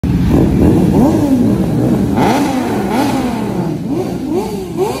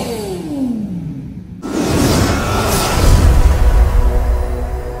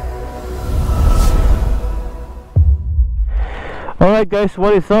Alright guys,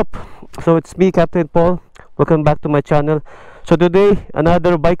 what is up? So it's me, Captain Paul. Welcome back to my channel. So today,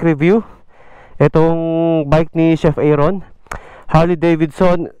 another bike review. Itong bike ni Chef Aaron,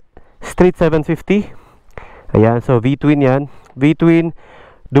 Harley-Davidson Street 750. Ayan, so V-twin yan. V-twin,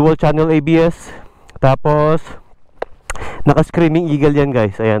 dual channel ABS. Tapos naka-screaming eagle yan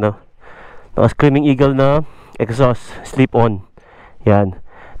guys. Ayan o, naka-screaming eagle na exhaust, slip on. Yan.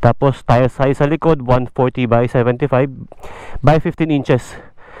 Tapos tire size sa likod 140 by 75 by 15 inches.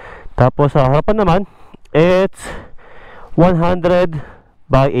 Tapos sa harapan naman, it's 100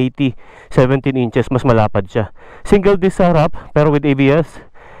 by 80, 17 inches. Mas malapad siya. Single disc sa harap pero with ABS.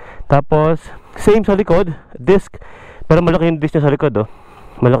 Tapos same sa likod, disc, pero malaki yung disc niya sa likod oh.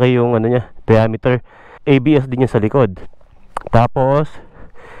 Malaki yung ano niya, diameter. ABS din niya sa likod. Tapos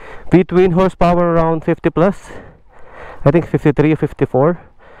V-twin, horsepower around 50 plus, I think 53 or 54.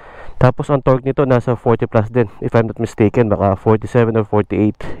 Tapos ang torque nito nasa 40 plus din, if I'm not mistaken, baka 47 or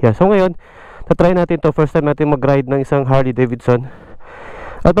 48. Yeah, so ngayon na-try natin to. First time natin mag-ride ng isang Harley-Davidson.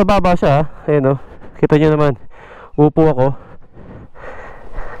 At mababa siya, ayun o, kita nyo naman, upo ako.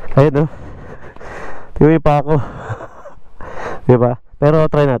 Ayun o, tiwi pa ako. Diba? Pero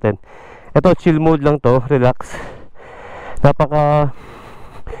try natin. Ito, chill mode lang to, relax. Napaka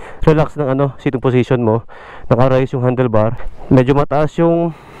relax ng ano, sitting position mo. Naka-raise yung handlebar. Medyo mataas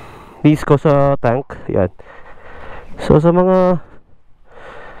yung knees ko sa tank. Yan. So sa mga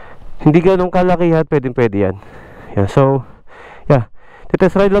hindi ganong kalakihan, pwede yan. Yan. So yeah,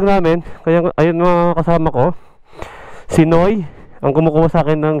 titest ride lang namin. Kaya ayun mga kasama ko, si Noy ang kumukuha sa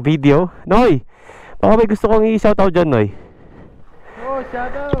akin ng video. Noy, baka may gusto kong i-shoutout dyan, Noy. Oh,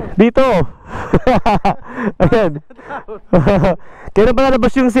 shoutout dito. Ayan. Kailan ba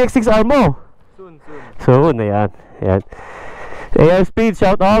nalabas yung CX-6R mo? Soon, ayan. Ayan. Ayan, speed,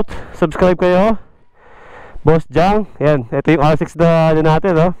 shout out. Subscribe kayo, Boss Jang. Ayan, ito yung R6 na ano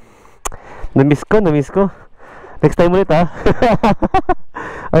natin, oh. Na-miss ko. Next time ulit, ha.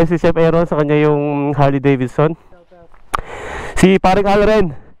 Ay, si Chef Aaron, sa kanya yung Harley-Davidson. Si paring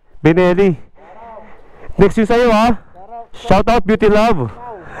Alren Benelli. Next yung sa'yo, ha. Shout out, Beauty Love.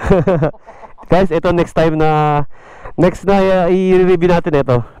 Guys, ito next na i-review natin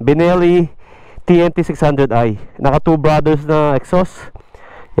ito. Benelli TNT 600i. Naka 2 brothers na exhaust.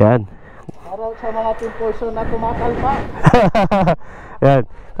 Yan. Para sa mga team person na tumakalma. Yan.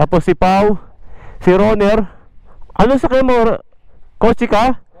 Tapos si Pau, si Roner. Ano sa kayo mo? Kotse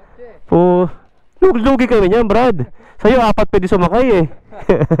ka? Kotse. Lugi kayo niyan, Brad. Sa'yo, 4 pwede sumakay eh.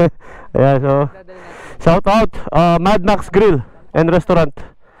 Ayan, so shout out, Mad Max Grill and Restaurant.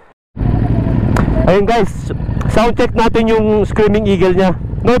 Ayun guys, sound check natin yung screaming eagle nya.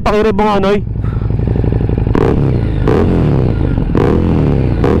 Noy, pakirib mo nga, Noy.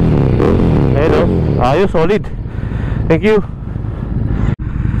 Ayun o, ayos, solid. Thank you.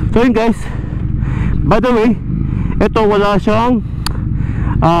 So yun guys, by the way, ito wala siyang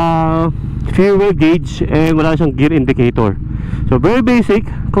fuel gauge and wala siyang gear indicator. So very basic,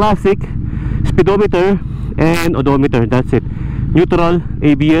 classic speedometer and odometer, that's it. Neutral,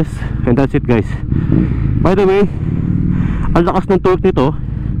 ABS, and that's it guys. By the way, ang lakas ng torque nito.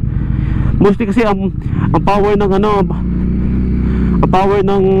 Mostly kasi ang power ng ano, ang power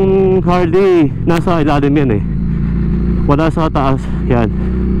ng Harley nasa ilalim yan eh. Wala sa taas. Yan.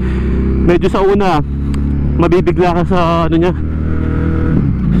 Medyo sa una mabibigla ka sa ano niya,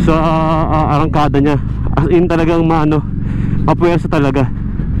 sa arangkada niya. As in talagang mapuwersa talaga.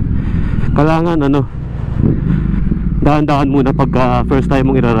 Kailangan ano, dahan-dahan muna pag first time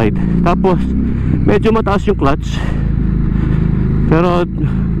mong ira-ride. Tapos medyo mataas yung clutch. Pero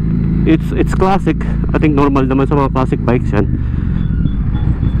it's classic. I think normal naman sa mga classic bikes yan.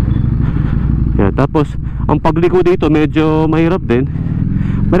 Yan. Tapos ang pagliko dito medyo mahirap din.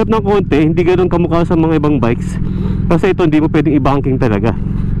 Mahirap ng konti, hindi ganoon kamukha sa mga ibang bikes. Kasi ito hindi mo pwedeng i-banking talaga.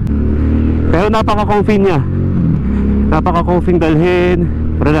 Pero napaka-comfy niya. Napaka-comfy dalhin.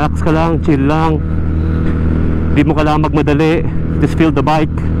 Relax ka lang, chill lang. Hindi mo kailangan magmadali. Just feel the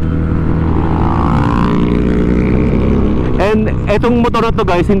bike. And etong motor na to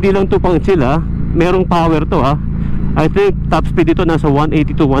guys, hindi lang to pang chill ha. Merong power to ha. I think top speed dito nasa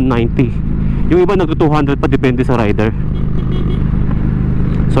 180 to 190. Yung iba nagto 200 pa, depende sa rider.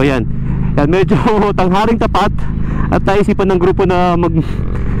 So yan. Yan, medyo tangharing tapat. At naisipan ng grupo na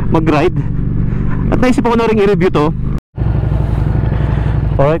mag-ride. At naisipan ko na rin i-review to.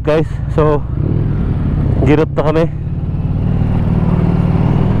 Alright guys, so gear up na kami.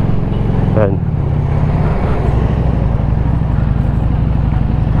 Yan.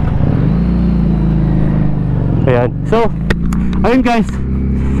 Ayan. So ayun guys,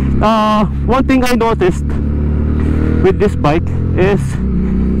 one thing I noticed, with this bike is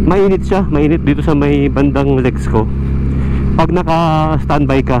mainit siya, mainit dito sa may bandang legs ko pag naka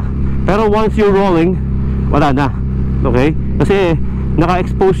standby ka. Pero once you're rolling, wala na. Okay? Kasi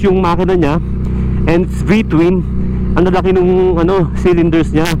naka-expose yung makina niya, and it's V-twin. Ang lalaki nung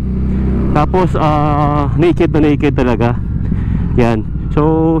cylinders niya. Tapos naked na naked talaga. Yan.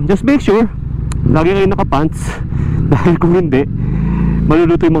 So just make sure lagi kayo naka-pants dahil kung hindi,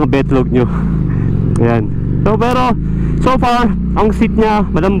 maluluto yung mga betlog nyo. Yan. So pero so far ang seat niya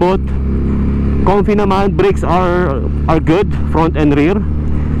malambot, comfy naman. Brakes are good, front and rear.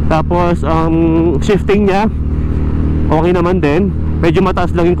 Tapos shifting niya okay naman din. Medyo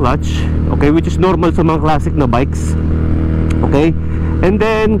mataas lang yung clutch, okay, which is normal sa mga classic na bikes. Okay. And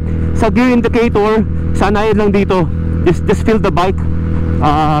then sa gear indicator, sanayin lang dito. Just feel the bike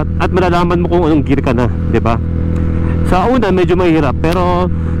at malalaman mo kung anong gear ka na, 'di ba? Sa una medyo mahirap, pero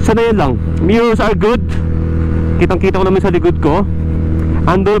sanayin lang. Mirrors are good. Kitang-kita ko naman sa likod ko.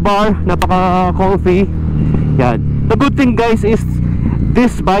 Handlebar, napaka-comfy. Yan. The good thing guys is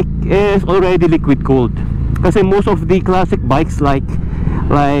this bike is already liquid cooled. Kasi most of the classic bikes like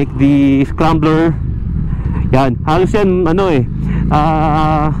the Scrambler, yan, halos yan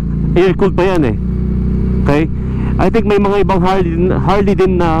air cooled pa yan eh. Okay? I think may mga ibang Harley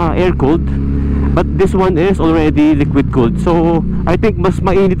din na air cooled, but this one is already liquid cooled. So I think mas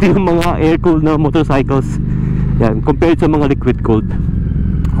mainit yung mga air cooled na motorcycles yan compared sa mga liquid cooled.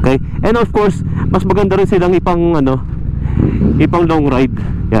 Okay? And of course, mas maganda rin silang ipang long ride.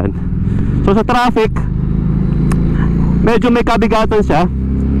 Yan. So sa traffic, medyo may kabigatan siya.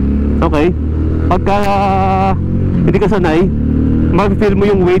 Okay? Pagka hindi ka sanay, mag-feel mo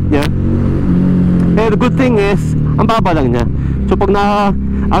yung weight niya. And the good thing is, ang baba lang niya. So pag na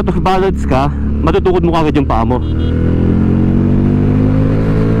out of balance ka, matutukod mo kagad yung paa mo.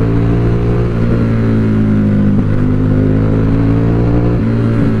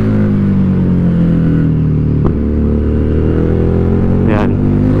 Yan.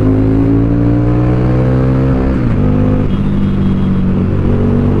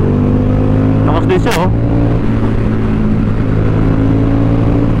 Lakas din siya, oh.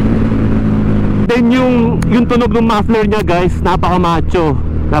 Then yung tunog ng muffler niya guys, napaka-macho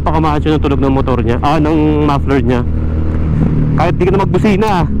ng tunog ng motor niya, ng muffler niya. Kahit di ka na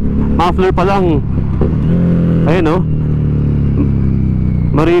magbusina, muffler pa lang, ayun oh,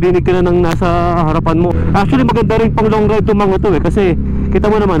 maririnig ka na ng nasa harapan mo. Actually maganda rin pang long ride itong mga to eh, kasi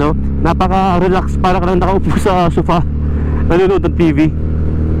kita mo naman oh, napaka-relax, para ka lang nakaupo sa sofa nanonood ng TV.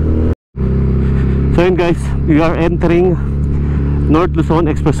 So yun guys, we are entering North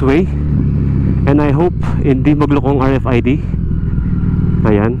Luzon Expressway. And I hope hindi maglokong RFID.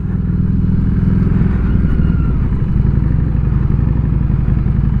 Ayan.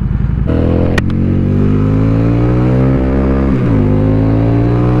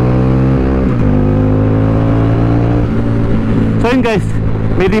 So yun guys,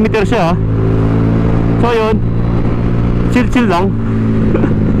 may limiter siya. So yun, chill lang.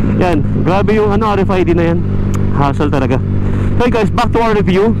 Yan, grabe yung RFID na yan. Hassle talaga. So yun guys, back to our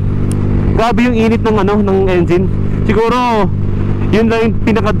review. Grabe yung init ng engine. Siguro yun lang yung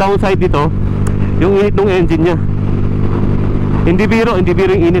pinaka downside dito, yung init ng engine nya. Hindi biro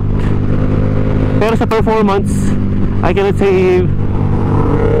yung init. Pero sa performance, I cannot say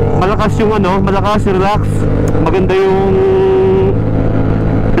malakas yung malakas, relax. Maganda yung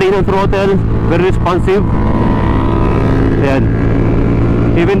play ng throttle, very responsive. Ayan.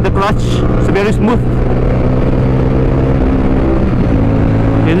 Even the clutch is very smooth.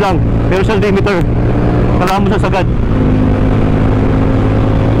 Yun lang, pero sa limiter, kailangan mo sa sagad.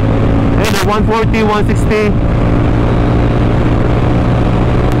 Ayun, 140, 160.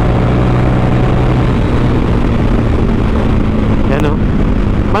 Yan o,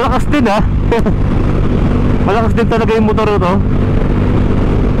 malakas din ha. Malakas din talaga yung motor ito.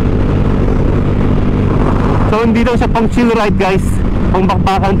 So hindi lang siya pang chill ride guys, pang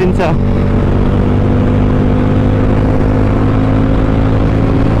bakbakan din siya.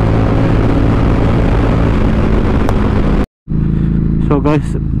 So guys,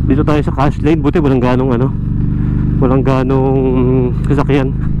 dito tayo sa cash lane. Buti walang ganong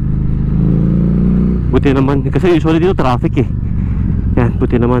sasakyan. Buti naman, kasi usually dito traffic eh. Yan,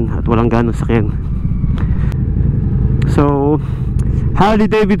 buti naman at walang ganong sasakyan. So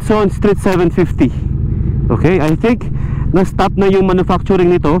Harley-Davidson Street 750. Okay, I think na-stop na yung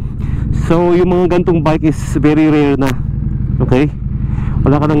manufacturing nito. So yung mga gantong bike is very rare na. Okay,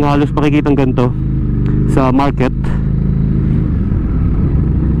 wala ka nang halos makikitang ganto sa market.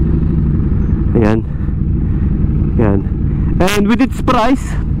 Ayan. Ayan. And with its price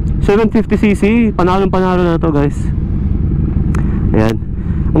 750cc, panalo na to guys. Ayan.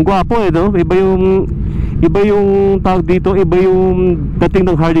 Ang gwapo no? Iba yung tawag dito, iba yung dating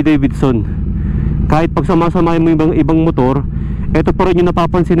ng Harley Davidson. Kahit pag sama-samahin mo yung ibang motor, ito pa rin yung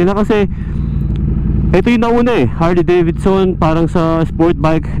napapansin nila kasi ito yung nauna Harley Davidson, parang sa sport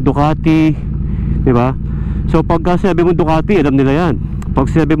bike, Ducati, di ba? So pagka sabi mong Ducati, alam nila yan.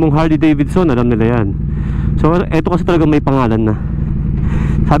 Pag sabi mong Harley Davidson, alam nila yan. So ito kasi talaga may pangalan na.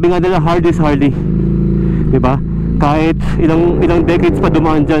 Sabi nga nila, Harley is Harley, di ba? Kahit ilang decades pa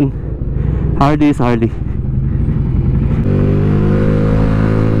dumaan dyan, Harley is Harley.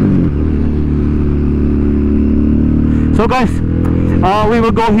 So guys, we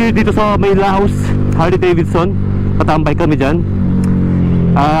will go here dito sa may Laos, Harley Davidson. Patambay kami dyan.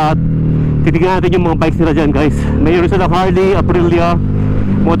 Titignan natin yung mga bikes nila dyan guys. Mayroon sila Harley, Aprilia,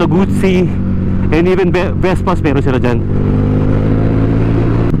 Moto Guzzi, and even Vespas meron sila dyan.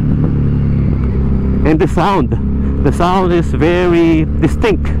 And the sound is very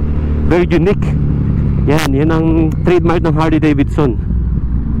distinct, very unique. Yan ang trademark ng Harley Davidson.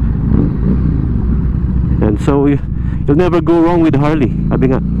 And so you'll never go wrong with Harley,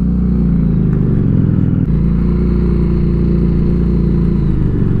 sabi nga.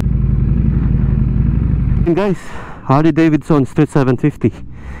 And guys, Harley Davidson Street 750,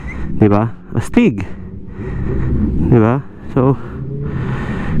 diba? Astig, diba? So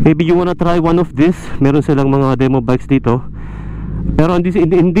maybe you wanna try one of this. Meron silang mga demo bikes dito. Pero hindi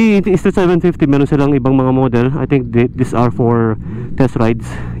Street 750, meron silang ibang mga model. I think these are for test rides.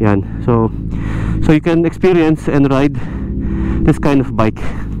 Yan. So you can experience and ride this kind of bike.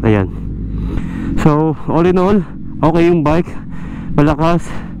 Ayan. So all in all, okay yung bike. Malakas,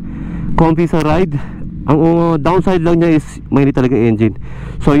 comfy sa ride. Ang downside lang niya is mainit talaga engine.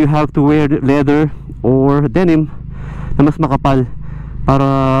 So you have to wear leather or denim na mas makapal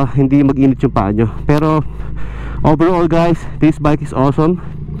para hindi mag-init yung paa nyo. Pero overall guys, this bike is awesome.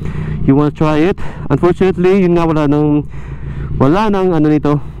 You wanna try it? Unfortunately, yun nga, wala nang ano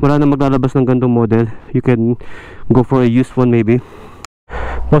nito, wala nang maglalabas ng gantong model. You can go for a used one maybe.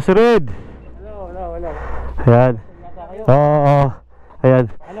 Boss Red! Hello. Ayan. Oo. Ayan.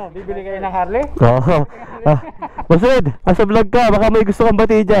 Ano, bibili kayo ng Harley? Oo. Boss Red, nasa vlog ka, baka may gusto kang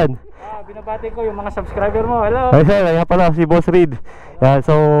bati dyan. Binabati ko yung mga subscriber mo. Hello. Ayan pala si Boss Reed. Yan,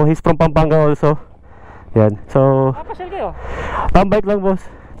 so he's from Pampanga also. Yan. So Papasyal kayo? tambike lang boss.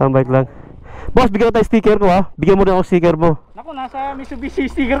 Tambike lang. Boss, bigyan tayo sticker ko ha. Bigyan mo rin ako sticker mo. Naku, nasa Mitsubishi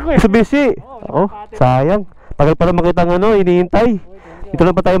sticker ko Mitsubishi. Oh, sayang. Tagal pala makita ng ano, hinihintay. Dito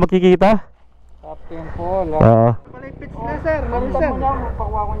lang pa tayo makikita. Captain Paul. Oo. Palipit na sir. Nalisan.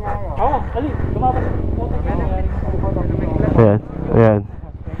 Pakuha ko niya yun. Oo, ali. Lumabas. Ayan.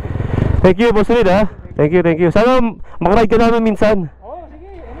 Thank you Boss Reed ha. Thank you. Sana makaride ka namin minsan. Oo, sige.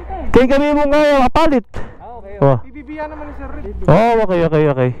 Anytime. Kaya kami mo nga kapalit. Okay. Oh. Bibibigyan naman ni Sir Reed. Oh, okay.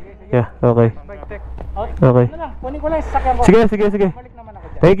 Yeah, okay. Bike tech. Okay. Ano lang, kunin ko lang yung sasakyan ko. Sige. Balik naman ako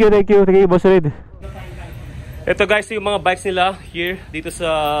dyan. Thank you Boss Reed. Ito guys, yung mga bikes nila here dito sa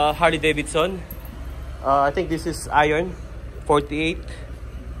Harley Davidson. I think this is Iron 48.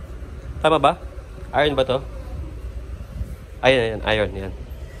 Tama ba? Iron ba to? Ayan, Iron yan.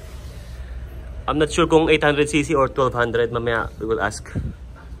 I'm not sure kung 800cc or 1200. Mamaya we will ask.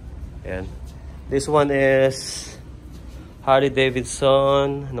 Ayan. This one is Harley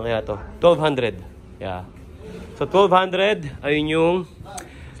Davidson. Ano kaya to? 1200. Yeah. So 1200. Ayun yung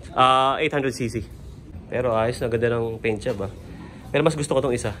 800cc. Pero ayos na, ganda ng paint job ah. Pero mas gusto ko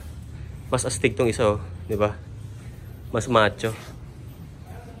tong isa. Mas astig tong isa oh. Diba? Mas macho.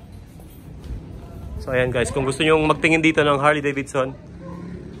 So ayan guys, kung gusto nyo magtingin dito ng Harley Davidson,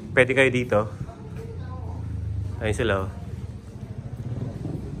 pwede kayo dito. Ayun sila oh.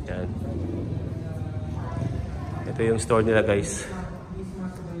 Yan. Ito yung store nila guys.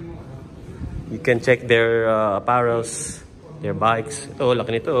 You can check their apparels, their bikes. Ito,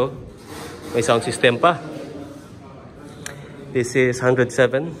 laki nito oh. May sound system pa. This is 107.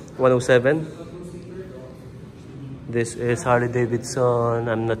 This is Harley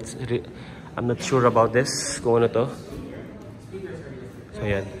Davidson. I'm not sure about this. Kung ano to. So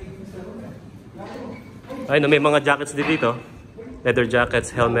yan. Ay, may mga jackets din dito. Leather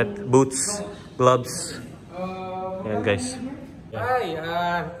jackets, helmet, boots, gloves. Yan guys. Ay,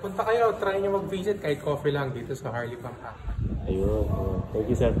 punta kayo. Try nyo mag-visit kahit coffee lang dito sa Harley Pampanga. Ayun. Thank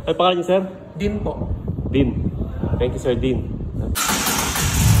you, sir. Ay, pangalan niyo, sir? Din po. Din. Thank you, sir. Din.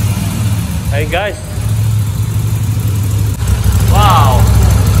 Hey, guys. Wow.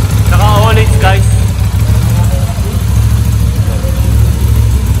 Naka-OLED, guys.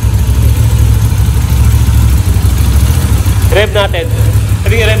 Rev natin.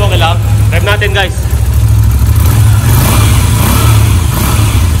 Sabi nga rev, okay lang? Rev natin, guys.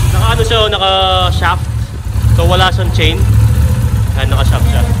 siya, naka-shaft. So wala siyang chain. Ayan, naka-shaft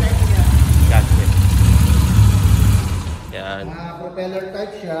siya. Yan. Yan. Propeller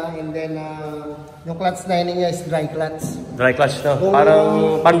type siya, and then yung clutch lining niya is dry clutch. Dry clutch, no?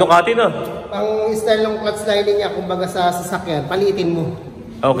 Parang Ducati, no? Ang style ng clutch lining niya, kumbaga sa sasakyan, palitin mo.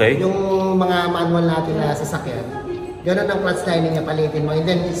 Okay. Yung mga manual natin na sasakyan, gano'n ang clutch lining niya, palitin mo. And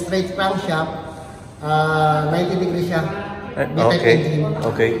then straight crankshaft, 90 degrees siya. Okay.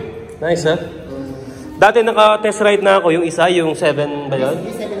 Okay. Nice, ha? Dati naka-test ride na ako, yung isa, yung 7 ba yun?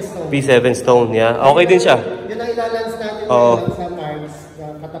 B7 Stone. B7 Stone, yeah. Okay din siya. Yun ang ilalans natin sa Mars, sa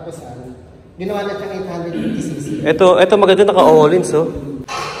katapusan. Ginawa na siyang 850cc. Ito maganda, naka-all-ins, oh.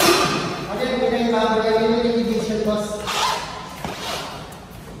 Okay, yung edition boss.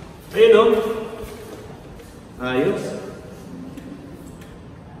 Ayun, oh. Ayos.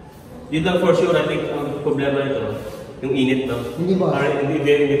 Yun lang for sure, I think, ang problema nito, yung init, no? Hindi ba?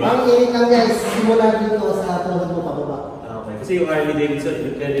 Hindi ba? Ang init lang guys, simula dito sa tuhod mo pababa. Okay, kasi yung Harley-Davidson,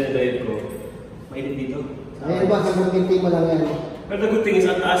 yung kanya drive ko, mainit dito. Ayun ba, sa gunting mo lang yan. Pero the good thing is,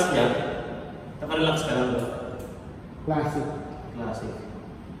 ang taas niya, nakarelax ka lang, no? Classic. Classic.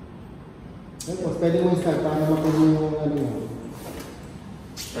 Tapos, pwede mo i-start para mapunin yung ano yun.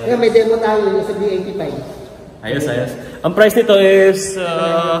 Kaya may demo tayo yung sa B85. Ayos, ayos. Ang price nito is,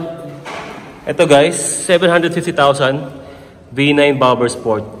 ito guys, 750,000 V9 Bobber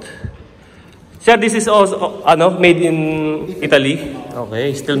Sport. Sir, this is also made in Italy.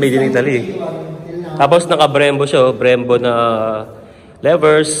 Okay, still made in Italy. Tapos naka-Brembo siya, Brembo na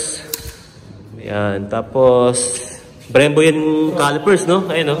levers. Yan, tapos Brembo yung calipers, no?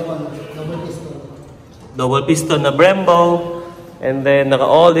 Ayun, no? Double piston na Brembo. And then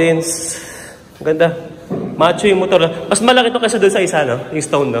naka-all-ins. Ganda. Macho yung motor. Mas malaki ito kaysa doon sa isa, no? Yung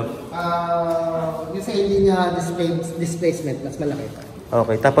Stone, no? Yung sa hindi niya displacement, mas malaki.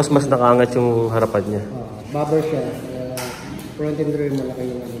 Okay, tapos mas nakaangat yung harapan niya. Bobber siya. Front and rear malaki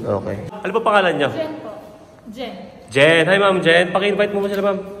yung ano. Okay. Ano pa pangalan niya? Jen po. Jen. Jen. Hi, Ma'am Jen. Paki-invite mo ba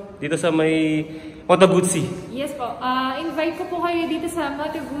sila, Ma'am? Dito sa may Moto Guzzi. Yes po. Invite ko po kayo dito sa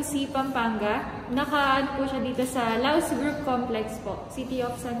Moto Guzzi, Pampanga. Naka-ano po siya dito sa Laos Group Complex po. City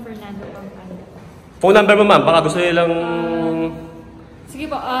of San Fernando, Pampanga. Phone number mo, Ma'am. Baka gusto nilang... Sige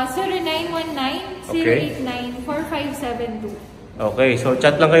po. 0919-089-4572. Okay, so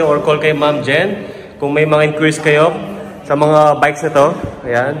chat lang kayo or call kay Ma'am Jen kung may mga inquiries kayo sa mga bikes na to.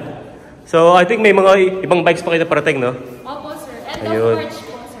 Ayan. So, I think may mga ibang bikes pa kayo na parating, no? Opo, sir. End Ayun. of March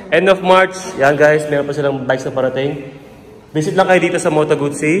po, sir. End of March. Yan, guys. Meron pa silang bikes na parating. Visit lang kayo dito sa Moto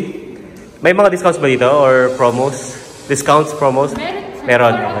Guzzi. May mga discounts ba dito or promos? Discounts, promos? Meron, sir.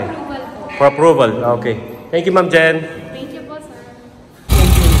 Meron, For okay. approval po. For approval, okay. Thank you, Ma'am Jen. Thank you po, sir.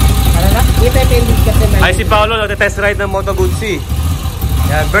 Ay, si Paolo, nag-test ride ng Moto Guzzi.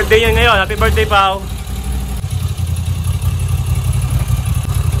 Yan, birthday yan ngayon. Happy birthday, Pao.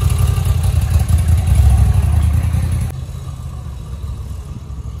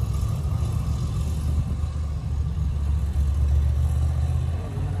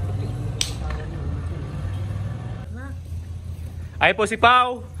 Ay po si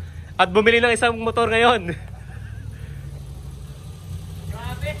Pao. At bumili ng isang motor ngayon.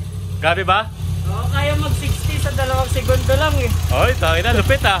 Grabe ba? Oo, kaya mag-60 sa 2 segundo lang eh. Oy, tangin na,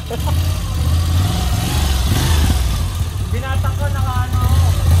 lupit ah. Binatak ko naka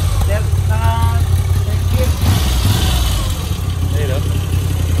circuit. Ayun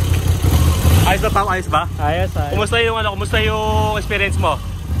oh. Ayos ba, Pao? Ayos ba? Ayos, ayos. Kumusta yung experience mo?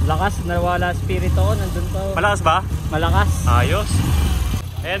 Lakas, nawala spirito ko, nandun pa. Malakas ba? Malakas. Ayos.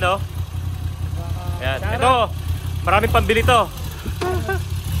 Ayan oh. Ayan. Ito, maraming pambili to.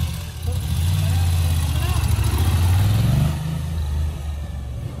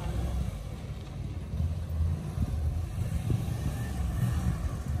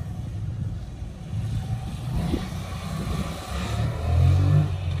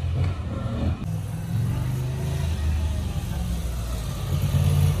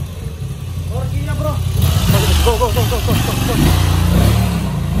 Go, go, go, go, go, go, go.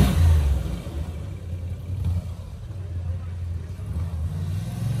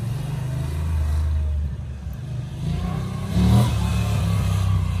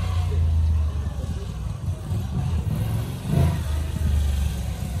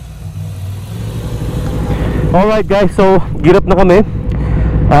 Alright guys, so gear up na kami.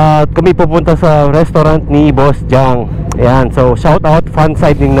 At kami pupunta sa restaurant ni Boss Jang. Ayan, so shout out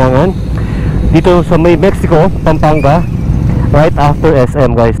Funnside Ningnangan. Dito sa may Mexico, Pampanga. Right after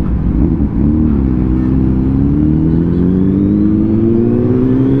SM guys.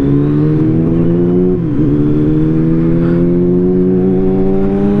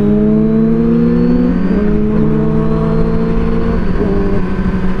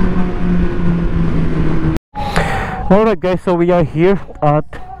 Alright guys, so we are here at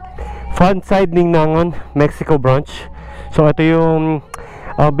Funnside, Ningnangan, Mexico branch. So ito yung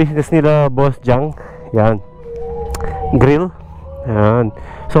business nila Boss Jang. Yan, grill. Yan.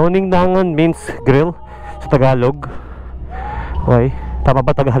 So Ningnangan means grill sa Tagalog. Okay, tama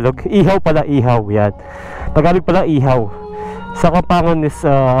ba Tagalog? Ihaw pala, ihaw. Yan, Tagalog pala ihaw. Sa Kapampangan is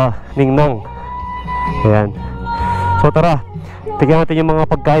Ningnang. Yan. So tara, tignan natin yung mga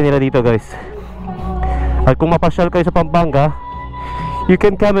pagkain nila dito guys. At kung mapasyal kayo sa Pampanga, you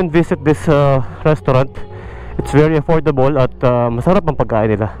can come and visit this restaurant. It's very affordable at masarap ang pagkain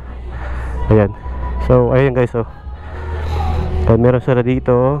nila. Ayan. So ayan guys, oh. At meron sila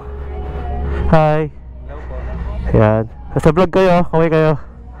dito. Hi. Ayan. Nasa vlog kayo, kaway kayo.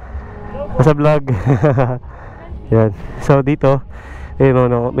 Nasa vlog. Ayan. So dito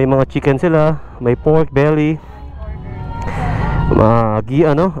may mga chicken sila, may pork belly,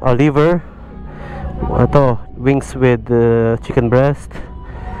 liver. Ito, wings with chicken breast.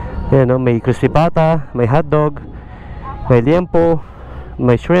 Ayan, may crispy pata, may hotdog, may liempo,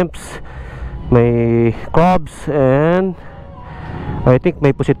 may shrimps, may crabs, and I think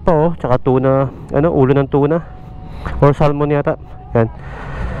may pusit pa, oh, tsaka tuna, ulo ng tuna or salmon yata. Yan,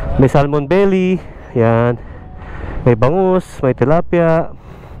 may salmon belly. Yan, may bangus, may tilapia,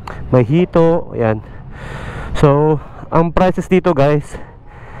 may hito. Yan. So ang prices dito guys,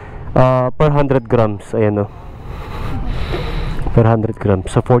 per 100 grams, ayan, oh, per 100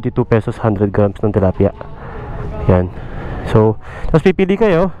 grams. So 42 pesos 100 grams ng tilapia. Yan. So tapos pipili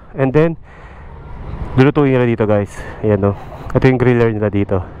kayo and then lulutuin nila dito guys. Ayan, oh. Ito yung griller nila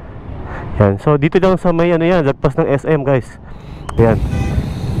dito. Yan. So dito lang sa may yan, lagpas ng SM guys. Ayan.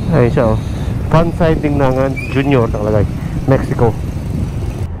 Ayan siya, oh. Funnside, Ningnangan Junior nakalagay, Mexico.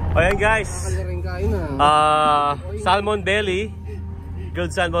 Ayan guys, salmon belly,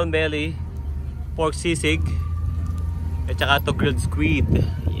 grilled salmon belly, pork sisig, at saka to grilled squid.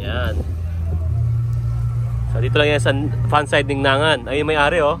 Yan. So dito lang yan sa Funnside, Ningnangan. Ayun may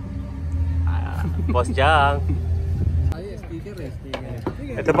ari, oh. Boss Jang.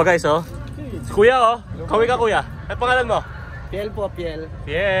 Ito pa guys, oh. Si kuya, oh. Kawi ka kuya. At pangalan mo? Piel po, Piel.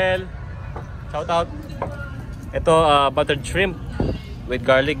 Piel. Shout out. Ito buttered shrimp with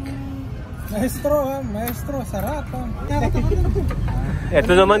garlic. Maestro, sarap.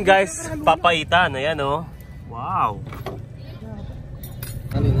 Ito naman guys, papaitan. Ayan, oh. Wow.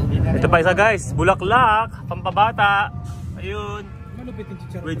 Ito pa isa guys, bulaklak, pampabata. Ayun.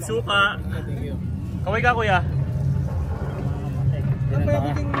 With suka. Kaway ka kuya.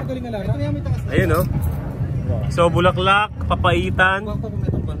 Ayun, oh. So bulaklak, papaitan,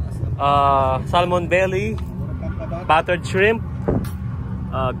 salmon belly, buttered shrimp,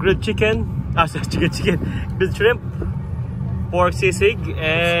 grilled chicken, grilled shrimp, pork sisig,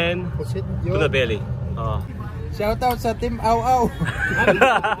 and tuna belly. Shout out sa Team Aw Aw.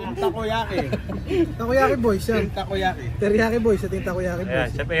 Team Takoyaki. Takoyaki boys yan. Takoyaki. Teriyaki boys sa Team Takoyaki boys. Ayan,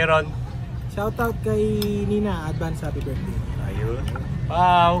 Chef Aaron. Shout out kay Nina, advance happy birthday. Ayun.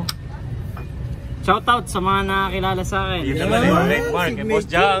 Wow. Shout out sa mga nakakilala sa akin. Yun naman yung Mark, Boss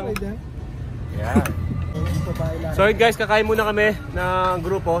Jang. Yeah. So guys, kakain muna kami ng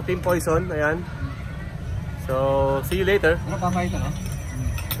grupo, Team Poison. Ayan. So, see you later.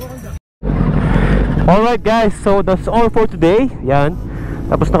 Alright guys, so that's all for today. Yan.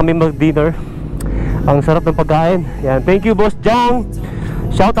 Tapos na kami mag-dinner. Ang sarap ng pagkain. Yan. Thank you Boss Jang.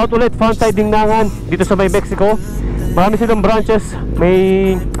 Shout out ulit Funnside, Ningnangan dito sa may Mexico. Marami silang branches.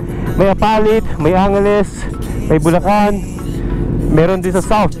 May Apalit, may Angeles, may Bulacan, meron din sa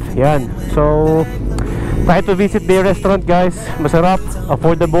South. Yan. So try to visit their restaurant guys. Masarap,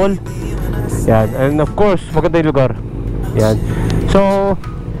 affordable. Yan. And of course, maganda yung lugar. Yan. So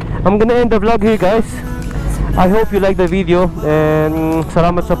I'm gonna end the vlog here guys. I hope you like the video. And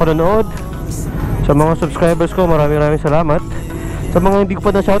salamat sa panonood. Sa mga subscribers ko, maraming salamat. Sa mga hindi ko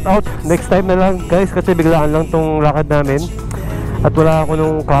pa na shoutout, next time na lang guys, kasi biglaan lang tong lakad namin. At wala ako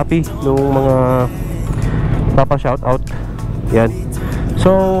nung copy nung mga papa-shoutout. Yan.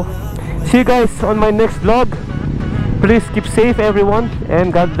 So, see you guys on my next vlog. Please keep safe everyone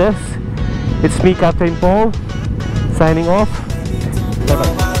and God bless. It's me, Captain Paul, signing off.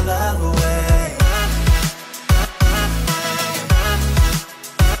 Bye-bye.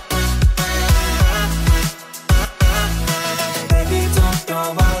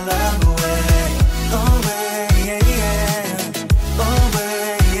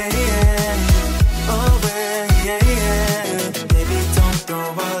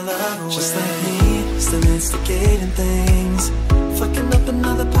 Just like me, still instigating things.